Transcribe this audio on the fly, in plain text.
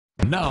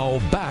Now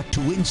back to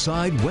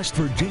Inside West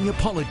Virginia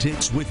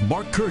Politics with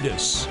Mark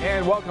Curtis.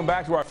 And welcome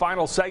back to our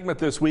final segment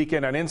this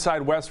weekend on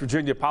Inside West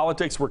Virginia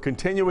Politics. We're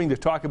continuing to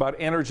talk about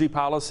energy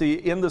policy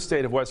in the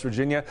state of West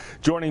Virginia.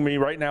 Joining me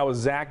right now is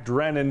Zach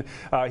Drennan.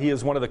 He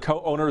is one of the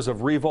co-owners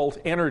of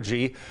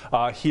Revolt-Energy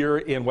here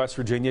in West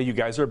Virginia. You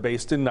guys are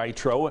based in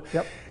Nitro.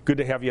 Yep. Good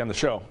to have you on the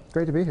show.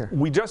 Great to be here.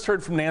 We just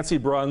heard from Nancy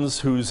Bruns,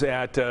 who's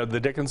at the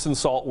Dickinson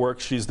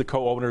Salt-Works. She's the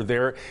co-owner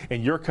there,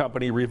 and your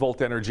company,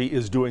 Revolt-Energy,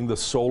 is doing the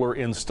solar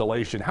installation.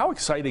 How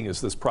exciting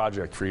is this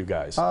project for you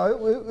guys?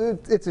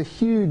 It's a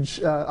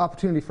huge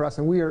opportunity for us,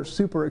 and we are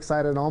super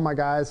excited. All my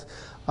guys,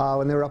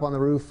 when they were up on the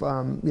roof,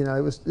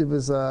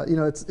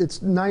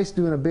 it's nice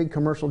doing a big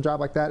commercial job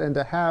like that, and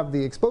to have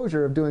the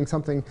exposure of doing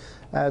something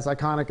as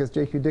iconic as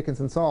JQ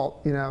Dickinson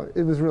Salt.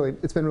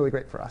 It's been really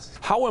great for us.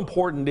 How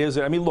important is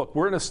it? I mean, look,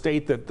 we're in a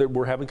state that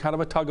we're having kind of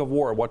a tug of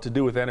war what to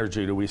do with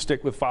energy. Do we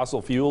stick with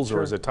fossil fuels, Sure.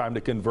 or is it time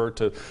to convert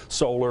to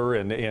solar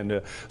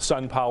and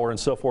sun power and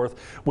so forth?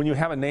 When you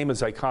have a name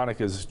as iconic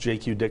as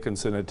JQ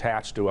Dickinson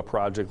attached to a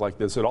project like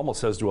this, it almost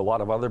says to a lot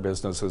of other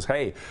businesses,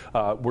 hey,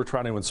 we're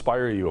trying to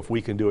inspire you. If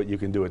we can do it, you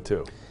can do it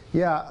too.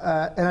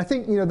 Yeah, and I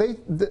think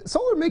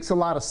solar makes a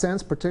lot of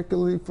sense,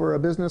 particularly for a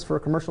business, for a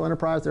commercial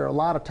enterprise. There are a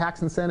lot of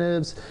tax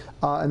incentives,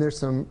 and there's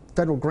some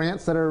federal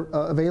grants that are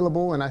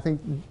available, and I think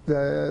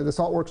the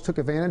Salt-Works took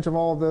advantage of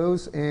all of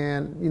those.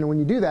 And when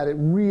you do that, it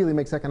really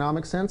makes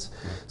economic sense.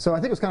 So I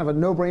think it's kind of a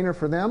no-brainer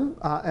for them,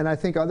 and I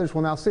think others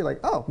will now see,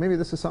 like, oh, maybe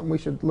this is something we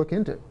should look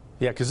into.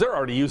 Yeah, because they're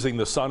already using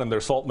the sun in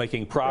their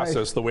salt-making process,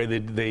 right. The way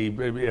they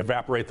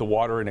evaporate the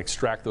water and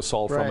extract the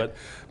salt from it.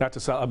 Not to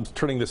sound, I'm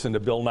turning this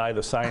into Bill Nye,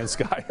 the science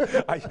guy.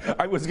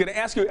 I was going to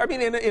ask you, I mean,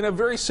 in a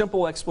very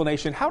simple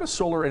explanation, how does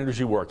solar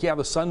energy work? Yeah,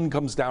 the sun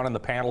comes down on the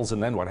panels,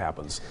 and then what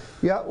happens?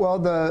 Yeah, well,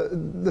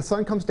 the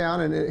sun comes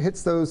down, and it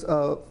hits those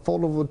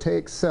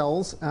photovoltaic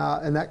cells,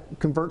 and that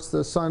converts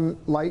the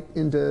sunlight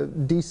into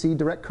DC,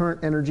 direct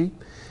current energy.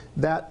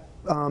 That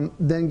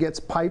then gets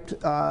piped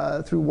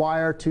through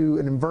wire to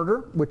an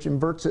inverter, which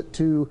inverts it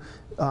to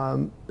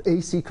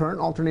AC current,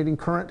 alternating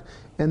current,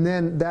 and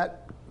then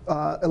that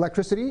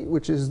electricity,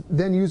 which is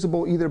then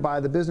usable either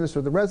by the business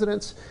or the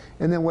residents,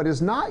 and then what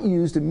is not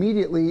used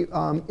immediately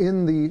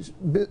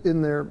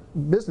in their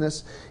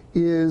business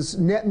is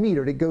net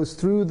metered. It goes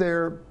through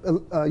their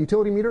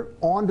utility meter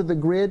onto the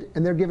grid,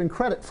 and they're given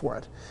credit for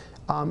it.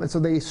 And so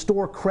they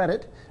store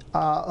credit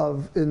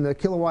in the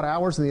kilowatt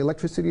hours and the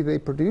electricity they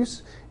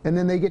produce, and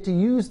then they get to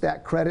use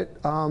that credit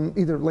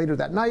either later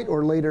that night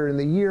or later in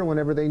the year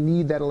whenever they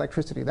need that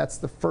electricity. That's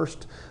the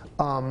first.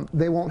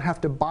 They won't have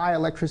to buy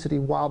electricity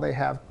while they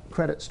have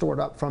credit stored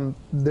up from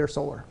their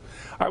solar.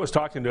 I was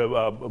talking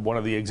to one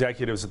of the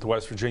executives at the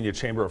West Virginia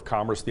Chamber of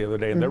Commerce the other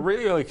day, and they're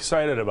really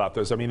excited about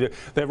this. I mean,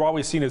 they've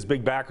always seen as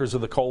big backers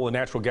of the coal and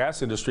natural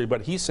gas industry,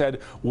 but he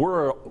said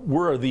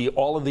we're the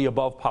all of the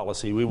above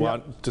policy. We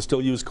want to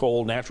still use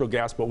coal, natural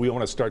gas, but we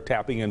want to start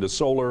tapping into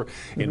solar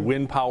and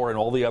wind power and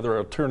all the other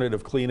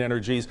alternative clean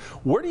energies.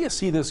 Where do you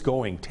see this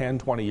going 10,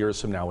 20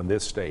 years from now in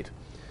this state?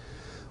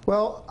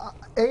 Well,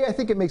 I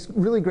think it makes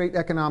really great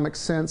economic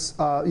sense,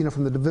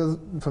 from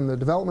the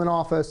development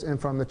office and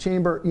from the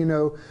chamber.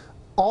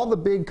 All the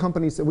big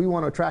companies that we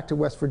want to attract to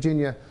West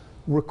Virginia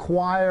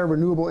require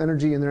renewable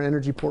energy in their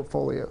energy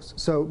portfolios.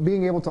 So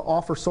being able to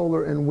offer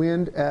solar and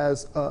wind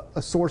as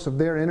a source of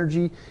their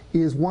energy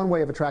is one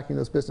way of attracting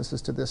those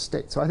businesses to this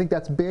state. So I think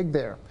that's big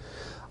there.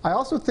 I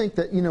also think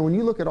that when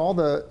you look at all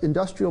the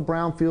industrial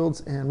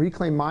brownfields and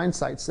reclaimed mine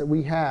sites that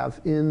we have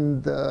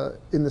in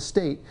the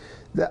state,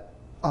 that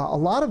a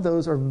lot of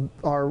those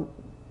are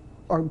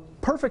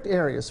perfect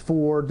areas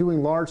for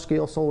doing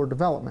large-scale solar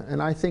development. And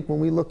I think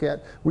when we look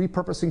at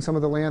repurposing some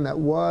of the land that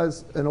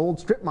was an old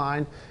strip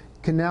mine,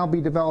 can now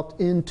be developed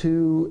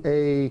into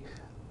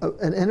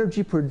an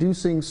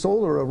energy-producing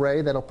solar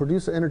array that'll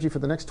produce energy for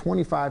the next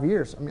 25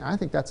 years. I mean, I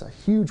think that's a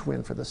huge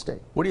win for the state.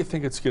 What do you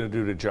think it's going to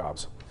do to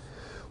jobs?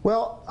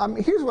 Well,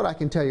 here's what I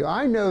can tell you.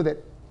 I know that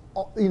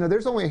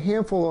there's only a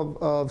handful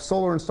of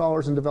solar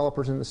installers and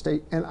developers in the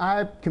state, and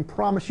I can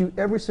promise you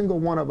every single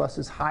one of us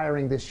is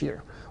hiring this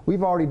year.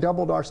 We've already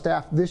doubled our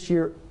staff this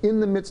year in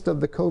the midst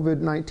of the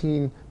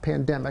COVID-19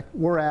 pandemic.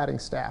 We're adding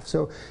staff.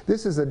 So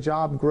this is a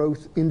job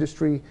growth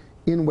industry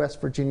in West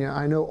Virginia.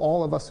 I know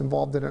all of us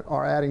involved in it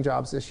are adding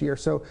jobs this year.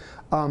 So,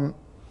 and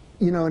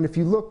if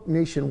you look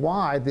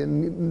nationwide,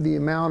 the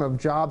amount of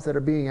jobs that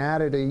are being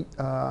added,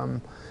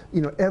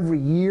 every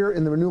year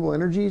in the renewable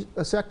energy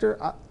sector,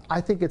 I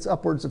think it's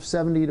upwards of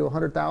 70 to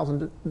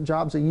 100,000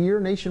 jobs a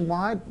year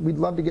nationwide. We'd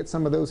love to get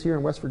some of those here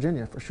in West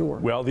Virginia for sure.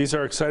 Well, these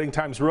are exciting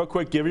times. Real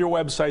quick, give your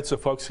website so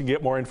folks can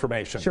get more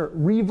information. Sure,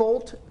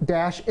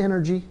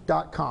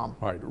 revolt-energy.com.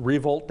 All right,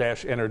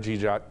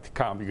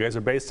 revolt-energy.com. You guys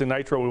are based in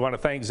Nitro. We want to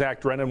thank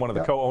Zach Drennan, one of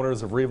the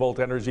co-owners of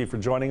Revolt-Energy, for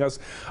joining us.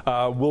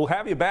 We'll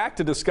have you back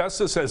to discuss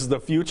this as the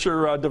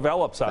future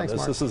develops on this.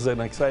 Mark. This is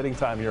an exciting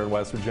time here in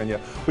West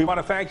Virginia. We want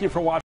to thank you for watching.